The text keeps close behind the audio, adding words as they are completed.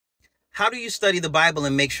How do you study the Bible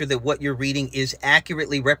and make sure that what you're reading is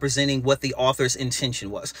accurately representing what the author's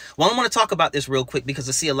intention was? Well, I want to talk about this real quick because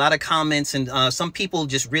I see a lot of comments and some people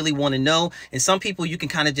just really want to know. And some people you can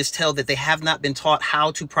kind of just tell that they have not been taught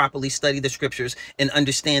how to properly study the scriptures and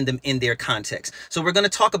understand them in their context. So we're going to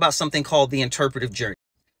talk about something called the interpretive journey.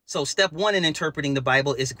 So step one in interpreting the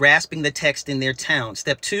Bible is grasping the text in their town.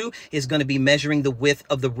 Step two is going to be measuring the width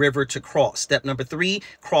of the river to cross. Step number three,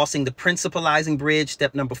 crossing the principalizing bridge.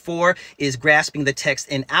 Step number four is grasping the text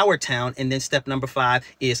in our town. And then step number five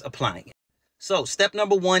is applying it. So step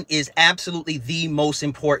number one is absolutely the most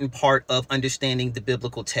important part of understanding the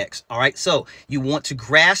biblical text. All right. So you want to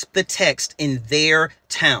grasp the text in their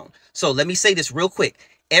town. So let me say this real quick.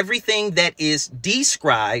 Everything that is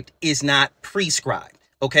described is not prescribed.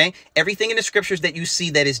 Okay, everything in the scriptures that you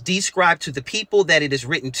see that is described to the people that it is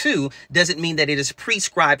written to doesn't mean that it is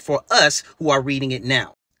prescribed for us who are reading it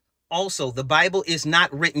now. Also, the Bible is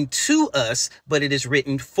not written to us, but it is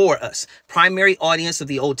written for us. Primary audience of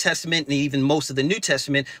the Old Testament and even most of the New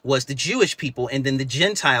Testament was the Jewish people. And then the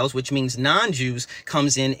Gentiles, which means non-Jews,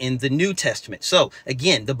 comes in the New Testament. So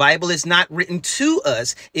again, the Bible is not written to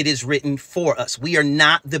us. It is written for us. We are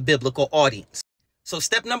not the biblical audience. So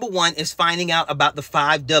step number one is finding out about the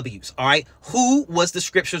 5 W's. All right. Who was the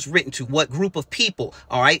scriptures written to? What group of people?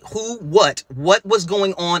 All right. Who, what was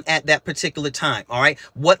going on at that particular time? All right.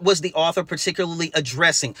 What was the author particularly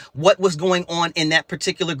addressing? What was going on in that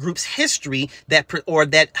particular group's history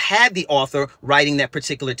that had the author writing that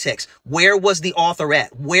particular text? Where was the author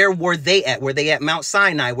at? Where were they at? Were they at Mount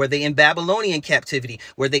Sinai? Were they in Babylonian captivity?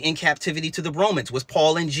 Were they in captivity to the Romans? Was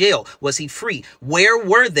Paul in jail? Was he free? Where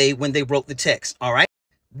were they when they wrote the text? All right.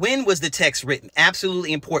 When was the text written?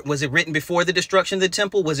 Absolutely important. Was it written before the destruction of the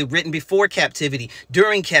temple? Was it written before captivity?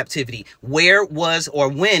 During captivity? Where was or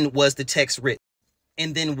when was the text written?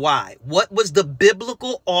 And then why? What was the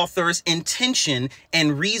biblical author's intention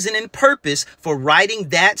and reason and purpose for writing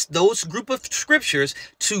those group of scriptures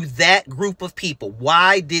to that group of people?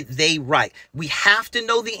 Why did they write? We have to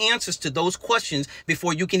know the answers to those questions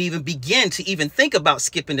before you can even begin to even think about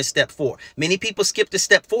skipping to step 4. Many people skip to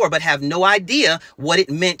step 4, but have no idea what it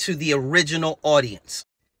meant to the original audience.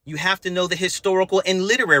 You have to know the historical and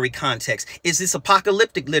literary context. Is this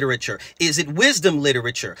apocalyptic literature? Is it wisdom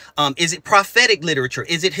literature? Is it prophetic literature?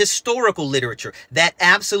 Is it historical literature? That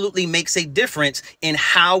absolutely makes a difference in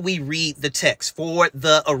how we read the text for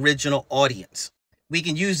the original audience. We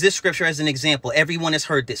can use this scripture as an example. Everyone has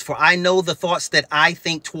heard this. For I know the thoughts that I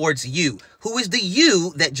think towards you. Who is the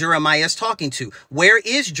you that Jeremiah is talking to? Where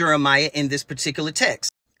is Jeremiah in this particular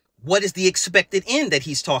text? What is the expected end that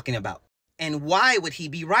he's talking about? And why would he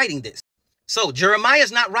be writing this? So Jeremiah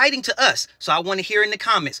is not writing to us. So I want to hear in the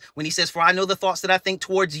comments when he says, for I know the thoughts that I think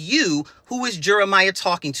towards you, who is Jeremiah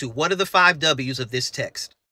talking to? What are the 5 W's of this text?